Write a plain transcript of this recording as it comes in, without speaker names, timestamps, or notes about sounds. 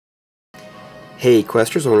Hey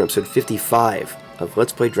Questers, we're on episode 55 of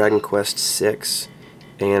Let's Play Dragon Quest VI,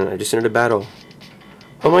 and I just entered a battle.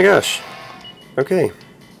 Oh my gosh! Okay.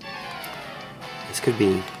 This could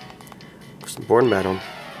be just a boring battle.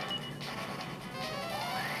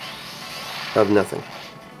 Of nothing.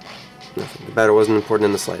 Nothing. The battle wasn't important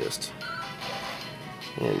in the slightest.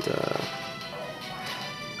 And,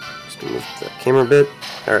 just gonna move the camera a bit.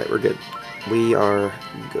 Alright, we're good. We are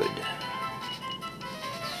good.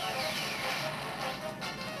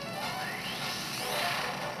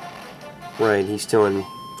 Right, he's still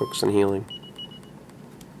focused on healing.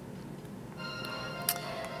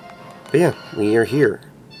 But yeah, we are here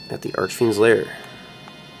at the Archfiend's lair.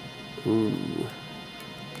 Ooh.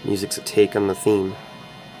 Music's a take on the theme.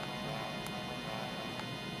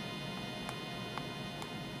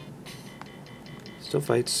 Still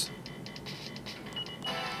fights.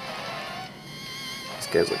 These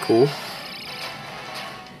guys look cool.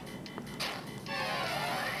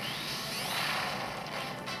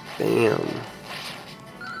 Bam.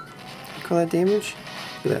 You call that damage?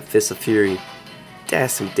 Look at that Fist of Fury.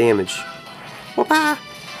 That's some damage. Whoop-ah!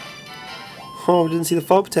 Oh, didn't see the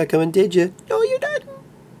follow-up attack coming, did you? No, you didn't!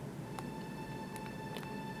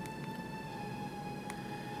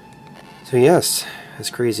 So yes,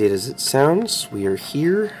 as crazy as it sounds, we are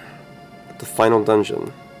here at the final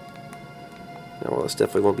dungeon. Now, well, this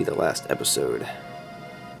definitely won't be the last episode.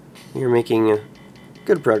 We are making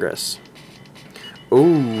good progress.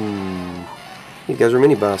 Ooh, you guys are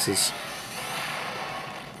mini bosses.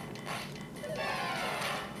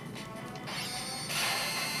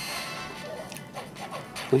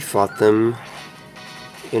 We fought them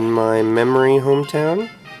in my memory hometown.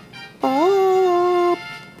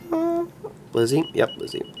 Lizzie? Yep,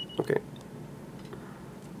 Lizzie. Okay.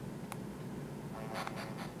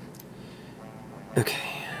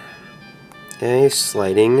 Okay. A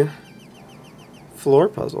sliding floor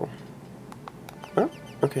puzzle. Oh,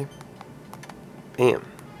 okay. Bam.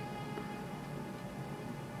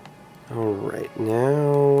 Alright,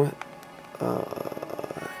 now...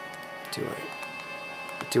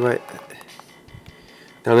 Do I... I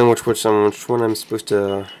don't know which one I'm supposed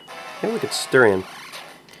to... Yeah, look, it's Sturian.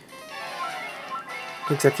 I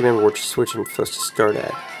don't exactly remember which switch I'm supposed to start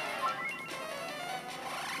at.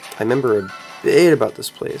 I remember a bit about this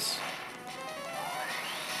place.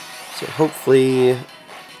 So hopefully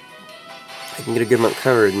I can get a good amount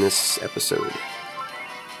covered in this episode.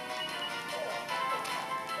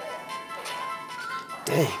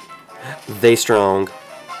 Dang. They strong.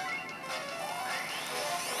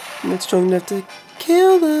 Not strong enough to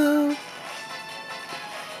kill them.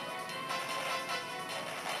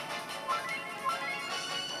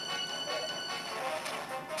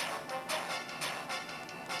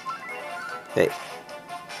 Hey.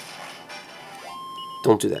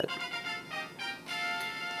 Don't do that.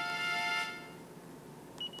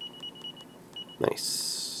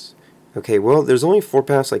 Nice. Okay, well, there's only 4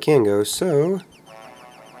 paths I can go, so...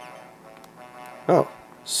 Oh,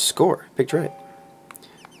 score. Picked right.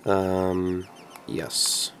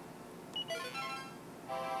 Yes.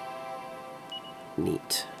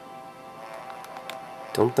 Neat.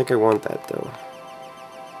 Don't think I want that, though.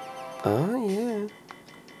 Oh, yeah.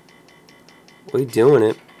 We doing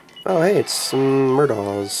it. Oh, hey, it's some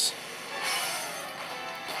Murdaws.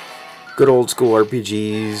 Good old school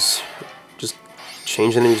RPGs. Just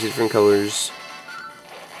changing the music to different colors.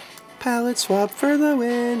 Palette swap for the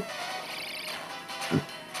win.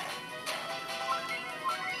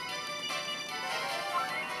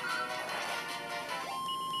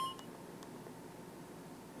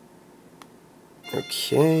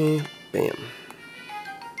 Okay, bam.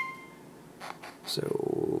 So,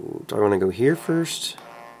 do I want to go here first?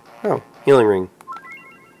 Oh, healing ring.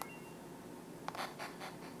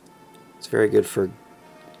 It's very good for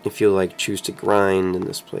if you like choose to grind in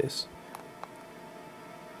this place.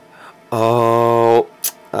 Oh,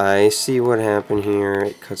 I see what happened here.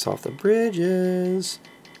 It cuts off the bridges.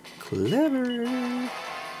 Clever.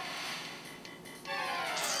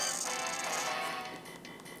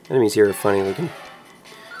 Enemies here are funny looking.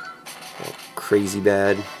 Oh, crazy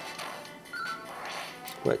bad.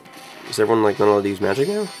 What? Is everyone like not allowed to use magic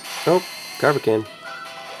now? Oh, Carver can.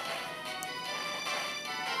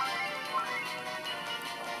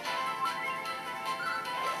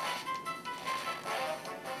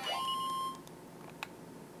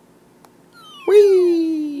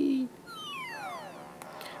 Whee!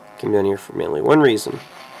 Came down here for mainly one reason.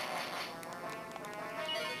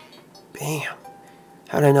 Bam!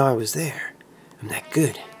 How did I know I was there? I'm that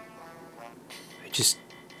good. I just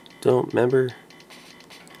don't remember.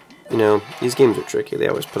 You know, these games are tricky. They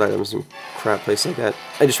always put items in crap places like that.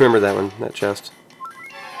 I just remember that one, that chest.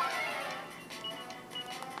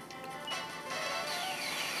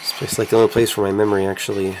 This place is like the only place where my memory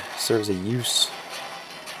actually serves a use.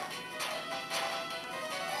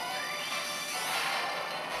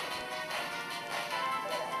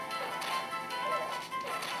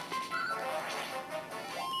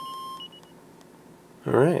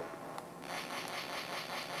 Alright.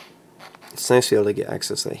 It's nice to be able to get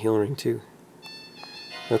access to that healing ring too.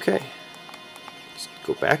 Okay. Let's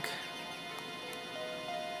go back.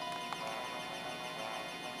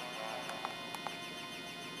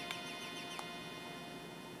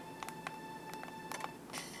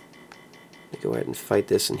 Go ahead and fight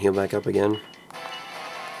this and heal back up again.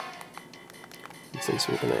 And since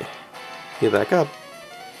we're gonna heal back up,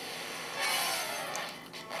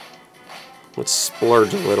 let's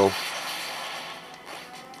splurge a little.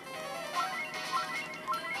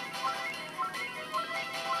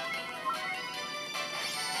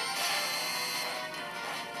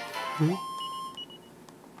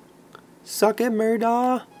 Suck it,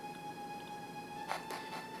 murder!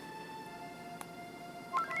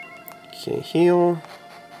 Okay, heal.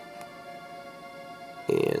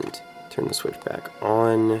 And turn the switch back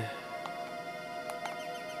on.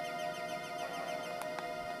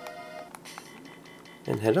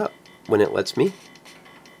 And head up when it lets me.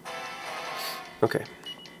 Okay.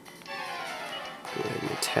 Go ahead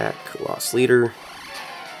and attack Lost Leader.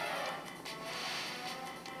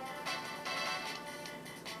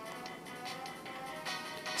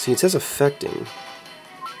 See, it says affecting.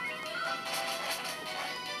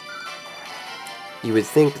 You would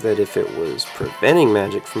think that if it was preventing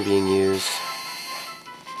magic from being used,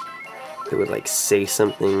 it would like say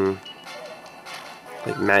something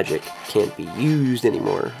like magic can't be used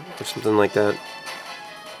anymore or something like that.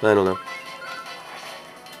 I don't know.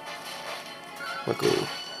 Luckily,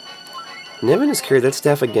 Nevin has carried that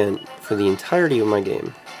staff again for the entirety of my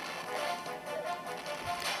game.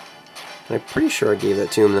 And I'm pretty sure I gave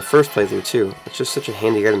that to him in the first playthrough too. It's just such a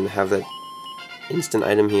handy item to have that instant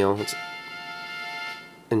item heal. It's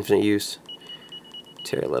infinite use.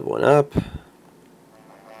 Terry level 1 up.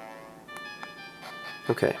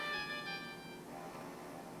 Okay.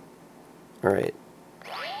 Alright.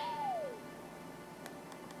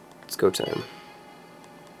 It's go time.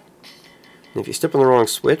 And if you step on the wrong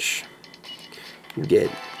switch, you get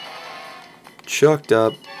chucked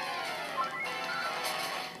up.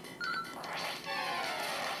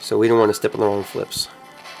 So we don't want to step on the wrong flips.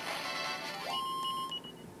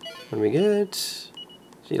 What do we get?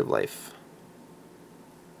 Seed of Life.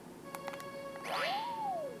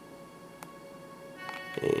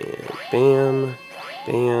 And bam,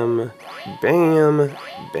 bam, bam,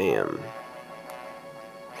 bam.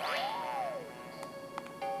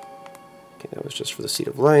 Okay, that was just for the Seed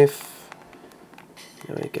of Life.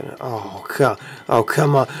 Now I gotta. Oh come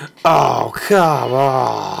on! Oh come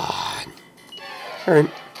on! All right.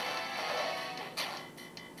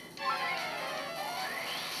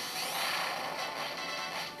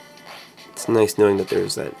 It's nice knowing that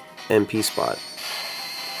there's that MP spot.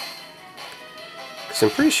 Because I'm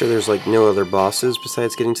pretty sure there's like no other bosses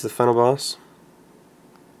besides getting to the final boss.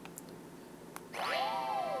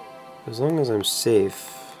 As long as I'm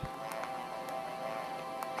safe.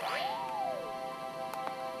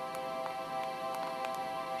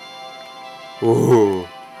 Ooh.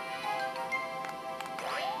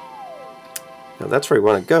 Now that's where you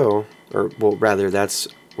want to go. Or, well, rather, that's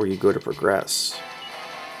where you go to progress.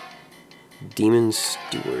 Demon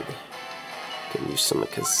Steward. Can use some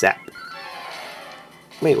Kazap.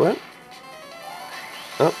 Wait, what?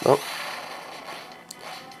 Oh.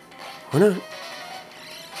 Why not?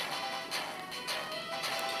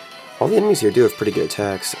 All the enemies here do have pretty good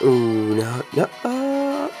attacks. Ooh, no.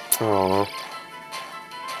 Aww.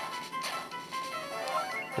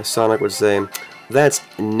 As Sonic would say, that's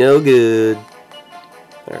no good.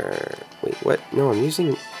 Wait, what? No, I'm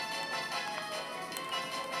using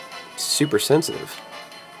super sensitive.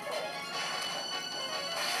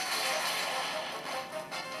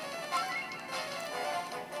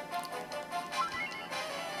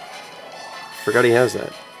 Forgot he has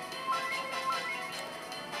that.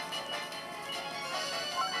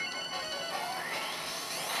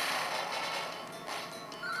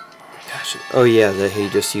 Gosh. Oh yeah, he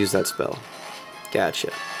just used that spell.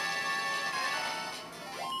 Gotcha.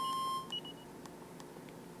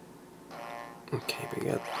 Okay,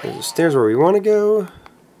 there's the stairs where we want to go,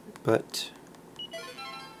 but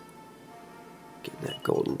getting that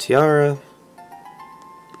golden tiara.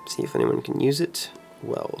 See if anyone can use it.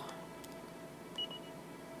 Well,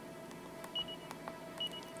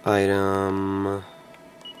 item.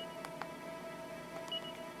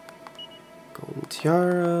 Golden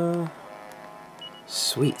tiara.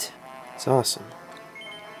 Sweet. It's awesome.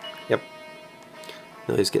 Yep.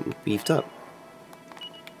 Lily's getting beefed up.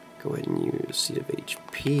 Go ahead and use Seed of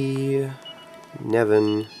HP.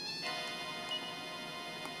 Nevin.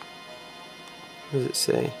 What does it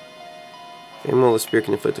say? Ammo, the spear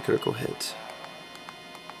can inflict a critical hit.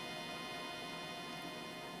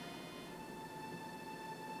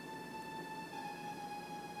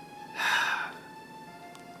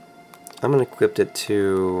 I'm gonna equip it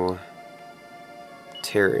to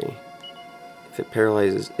Terry. If it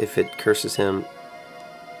paralyzes, if it curses him.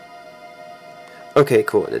 Okay,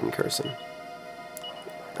 cool, it didn't curse him.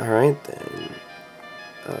 Alright, then.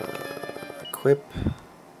 Equip.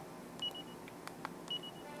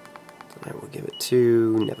 I will give it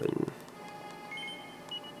to Nevin.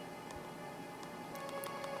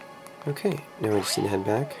 Okay, now we just need to head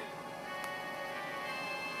back.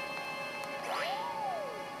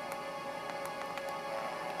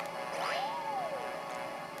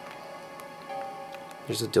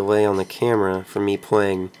 There's a delay on the camera from me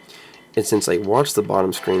playing, and since I watch the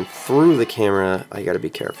bottom screen through the camera, I gotta be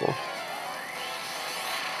careful.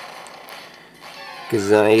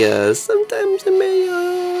 Because I, sometimes I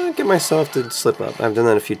may, get myself to slip up. I've done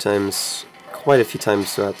that a few times, quite a few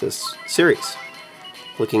times throughout this series.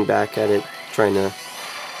 Looking back at it, trying to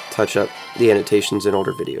touch up the annotations in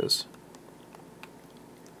older videos.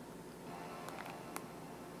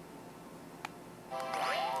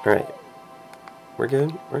 Alright. We're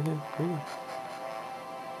good, we're good, we're good.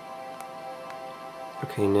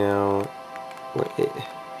 Okay, now... Wait.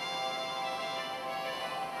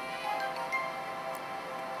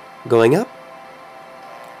 Going up?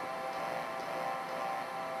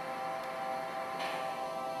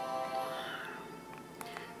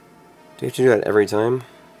 Do you have to do that every time?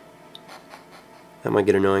 That might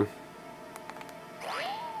get annoying.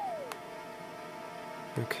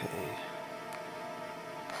 Okay.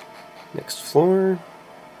 Next floor.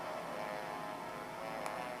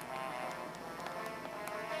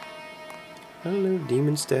 Hello,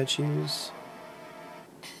 demon statues.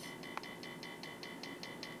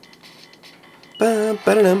 Ba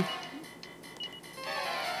ba da dum.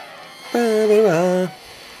 Ba ba ba.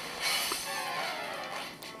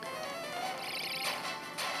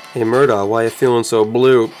 Hey Murdoch, why you feeling so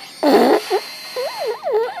blue?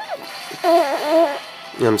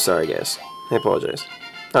 I'm sorry, guys. I apologize.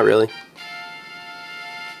 Not really.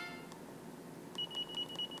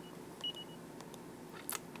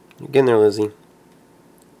 You're getting there, Lizzie.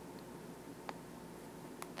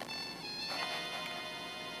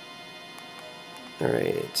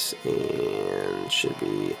 Alright, and should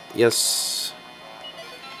be... Yes.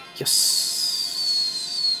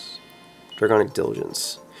 Yes. Dragonic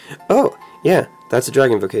Diligence. Oh, yeah, that's a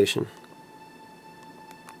dragon vocation.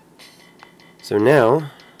 So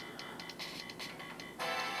now...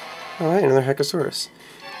 Alright, another Hecasaurus.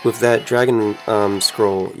 With that dragon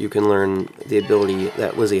scroll, you can learn the ability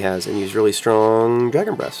that Lizzie has and use really strong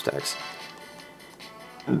dragon breath attacks.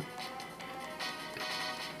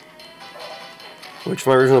 Which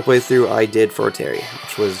my original playthrough I did for Terry,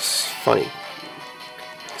 which was funny.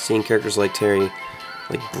 Seeing characters like Terry,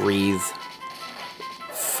 like breathe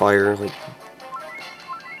fire, like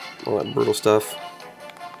all that brutal stuff.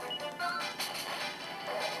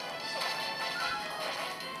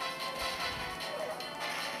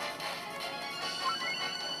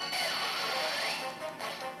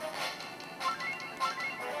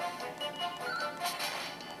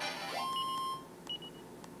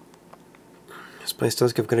 This place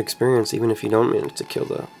does give good experience, even if you don't manage to kill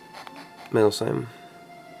the metal slime.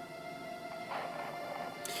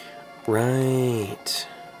 Right.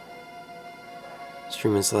 This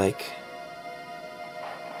room is like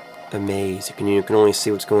a maze. You can only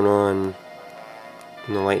see what's going on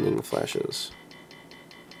when the lightning flashes.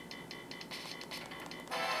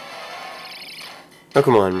 Oh,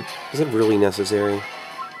 come on. Is it really necessary?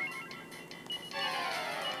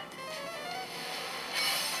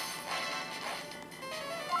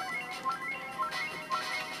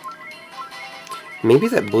 Maybe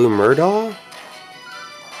that blue Murdaugh?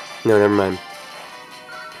 No, never mind.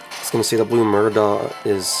 I was gonna say the blue Murdaugh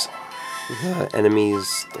is the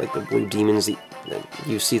enemies, like the blue demons that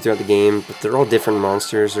you see throughout the game, but they're all different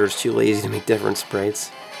monsters. They're just too lazy to make different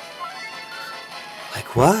sprites.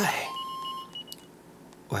 Like, why?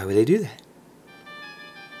 Why would they do that?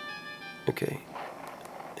 Okay.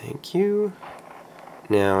 Thank you.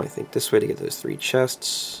 Now, I think this way to get those 3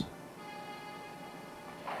 chests.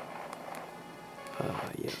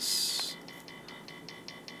 Yes.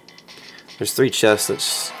 There's 3 chests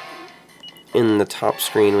that's in the top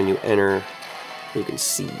screen when you enter. You can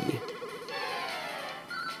see.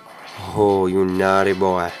 Oh, you naughty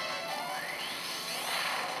boy.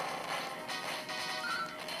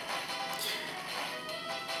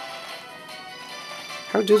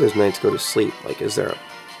 How do those knights go to sleep? Like, is there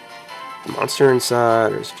a monster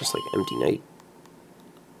inside, or is it just like empty night?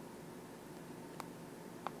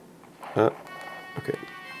 Okay.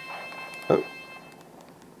 Oh.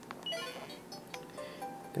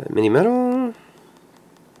 Got a mini medal.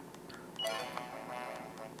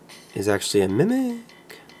 Is actually a mimic.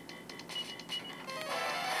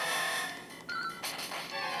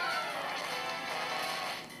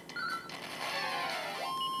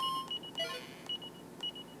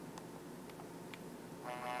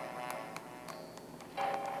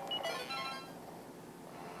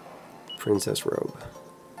 Princess robe.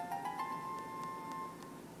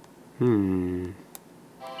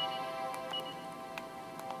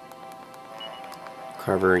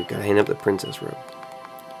 Carver, gotta hand up the princess robe.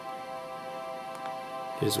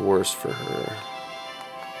 It is worse for her.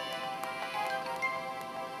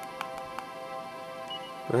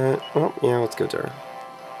 But, well, yeah, let's go to her.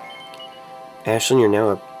 Ashlyn, you're now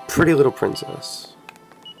a pretty little princess.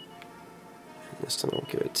 This time I'll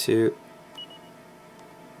give it to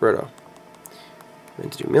Roto. I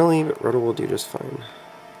meant to do Millie, but Roto will do just fine.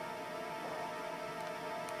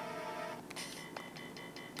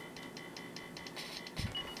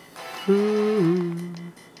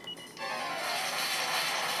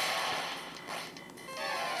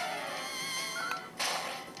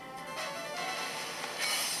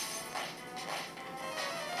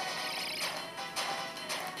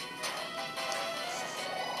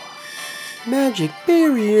 Magic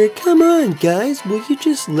barrier, come on guys, will you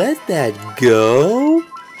just let that go?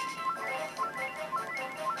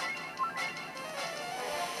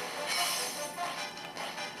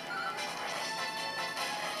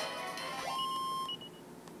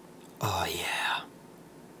 Oh yeah.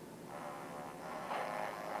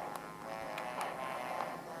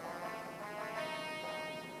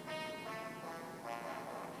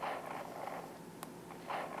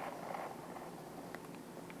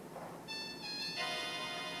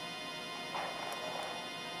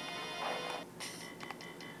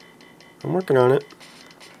 I'm working on it.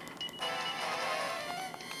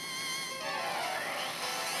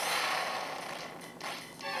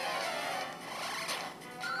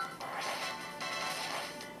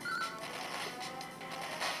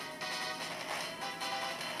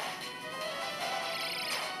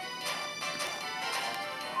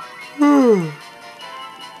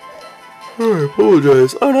 I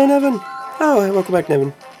apologize. Oh no, Nevin. Oh, welcome back,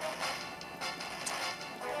 Nevin.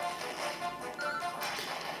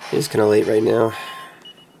 It's kind of late right now.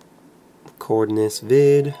 Recording this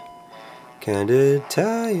vid. Kinda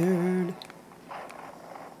tired.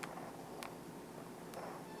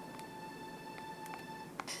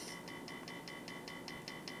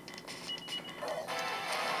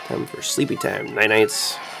 Time for sleepy time. Night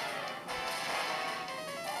nights.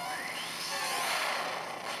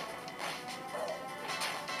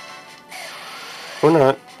 Or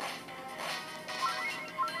not.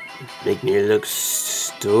 Make me look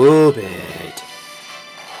stupid.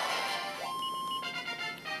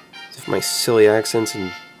 As if my silly accents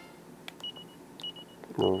and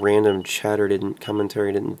random chatter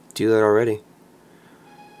commentary didn't do that already.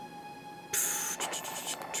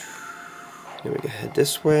 Then we can head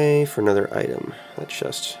this way for another item. That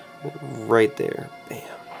chest right there. Bam.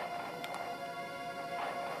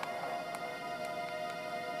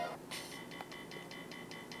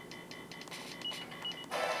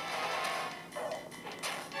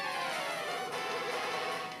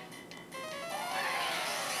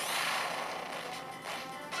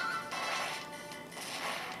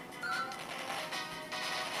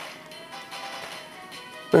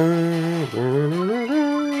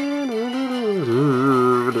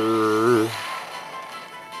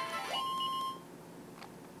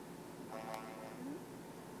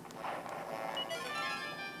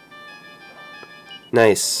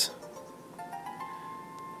 Nice.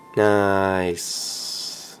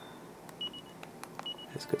 Nice.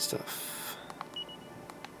 That's good stuff.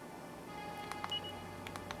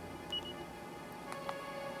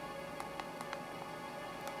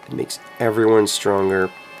 It makes everyone stronger,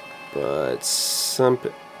 but some...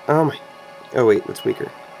 Oh my... Oh wait, that's weaker.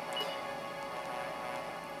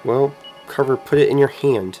 Well, Carver, put it in your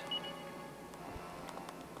hand.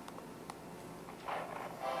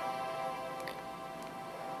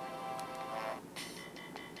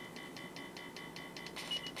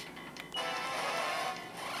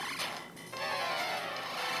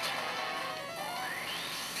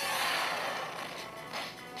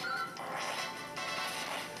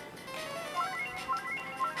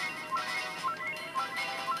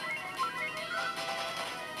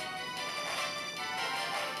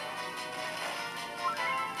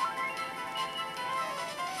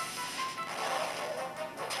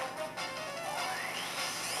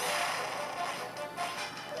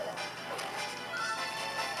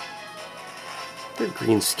 Their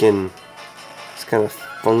green skin is kind of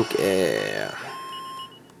funky.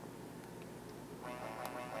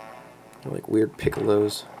 Like weird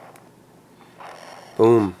piccolos.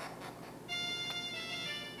 Boom.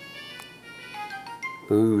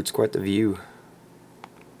 Ooh, it's quite the view.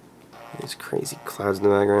 These crazy clouds in the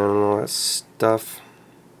background and all that stuff.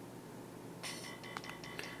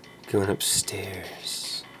 Going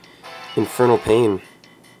upstairs. Infernal Pain.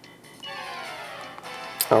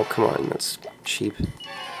 Oh, come on, that's cheap.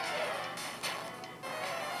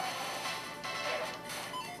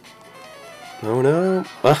 Oh no.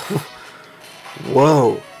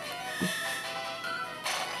 Whoa.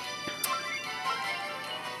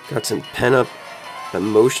 Got some pent-up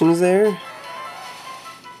emotions there.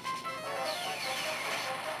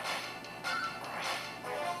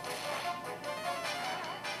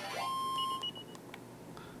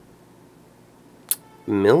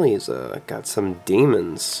 Millie's got some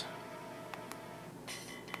demons.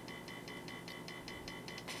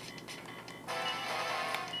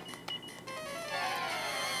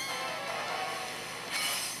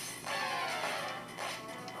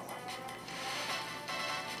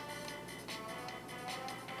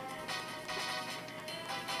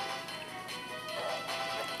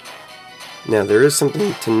 Now there is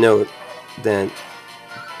something to note that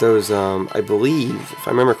those, I believe, if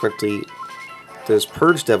I remember correctly, those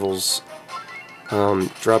Purge Devils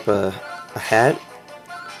drop a hat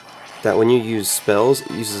that when you use spells,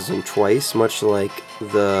 it uses them twice, much like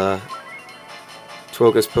the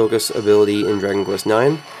Hocus Pocus ability in Dragon Quest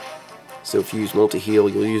IX. So if you use multi-heal,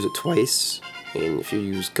 you'll use it twice, and if you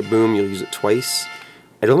use Kaboom, you'll use it twice.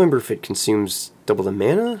 I don't remember if it consumes double the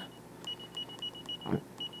mana,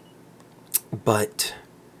 but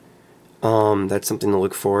that's something to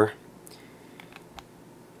look for.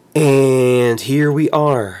 And here we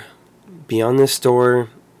are. Beyond this door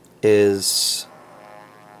is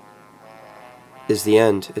the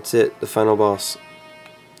end. It's it, the final boss.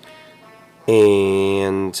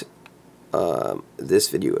 And this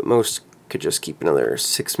video at most could just keep another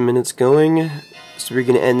 6 minutes going. So we're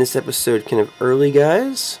going to end this episode kind of early,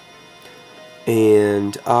 guys.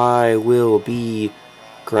 And I will be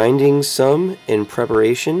grinding some in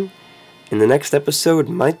preparation. And the next episode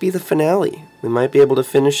might be the finale. We might be able to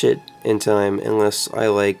finish it in time unless I,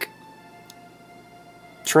 like,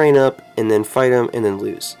 train up and then fight them and then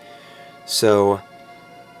lose. So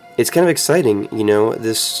it's kind of exciting, you know.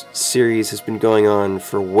 This series has been going on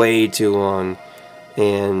for way too long,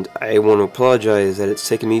 and I want to apologize that it's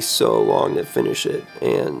taken me so long to finish it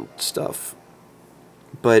and stuff.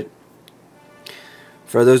 But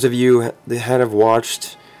for those of you that have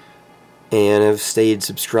watched and have stayed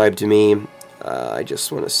subscribed to me, I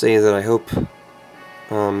just want to say that I hope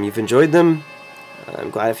you've enjoyed them.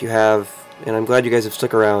 I'm glad if you have, and I'm glad you guys have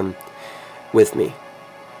stuck around with me.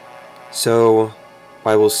 So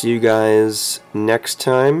I will see you guys next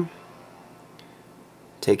time.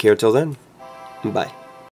 Take care till then. Bye.